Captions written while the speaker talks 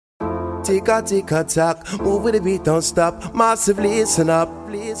Tick-a-tick-a-tack, move with the beat, don't stop. Massive, listen up,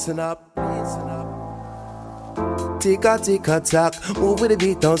 listen up, listen up. Tick-a-tick-a-tack, move with the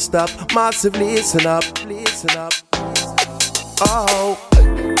beat, don't stop. Massive, listen up, listen up. Oh,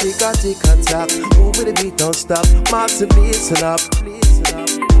 tick-a-tick-a-tack, move with the beat, don't stop. Massive, listen up, listen up.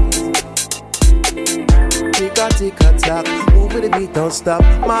 Tick-a-tick-a-tack, move with the beat, don't stop.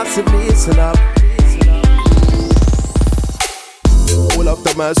 Massive, listen up. Pull up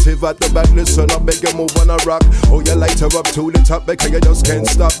the massive at the back, listen up, beg you move on a rock. Oh, you light her up to the top, because you just can't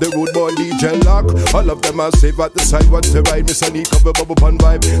stop the rude boy DJ lock. All of them massive at the side, what's the ride? Mr. Neat cover bubble pun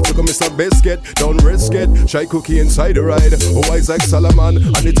vibe. So come Mr. Biscuit, don't risk it. Shy cookie inside the ride. Oh, Isaac Solomon,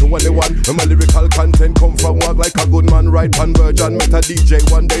 and it's only one. When my lyrical content come from walk like a good man, right? Convergent, met a DJ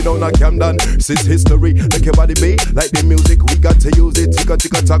one day down at Camden. This is history, like your body be. Like the music, we got to use it.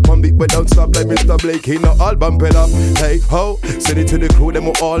 Tick-a-tick-a-tack, one beat, but don't stop like Mr. Blake. He no all bump it up. Hey ho, send it to the crew, them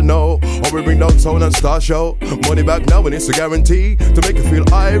we all know. Or we bring down sound and star show. Money back now and it's a guarantee to make you feel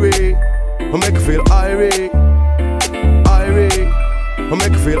Irie. I'll make you feel Irie. Irie. I'll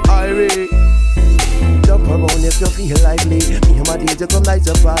make you feel Irie. Jump around if you feel lively. Me and my DJ come light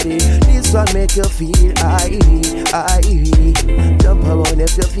your body. This one make you feel Irie, Irie. Jump around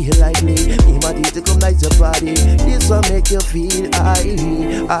if you feel lively. Me and my DJ come light your body. This one make you feel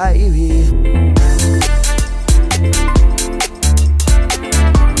Irie, Irie.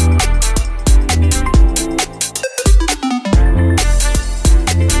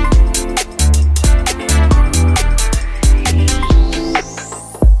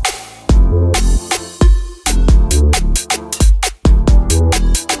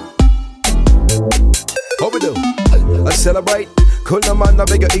 What we do? I celebrate. Cool no man, I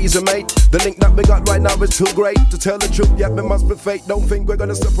beg you easy mate. The link that we got right now is too great. To tell the truth, yeah, we must be fake. Don't think we're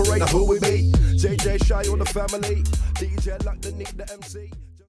gonna separate. Now who we be? JJ Shy on the family. DJ Lock the Nick, the MC.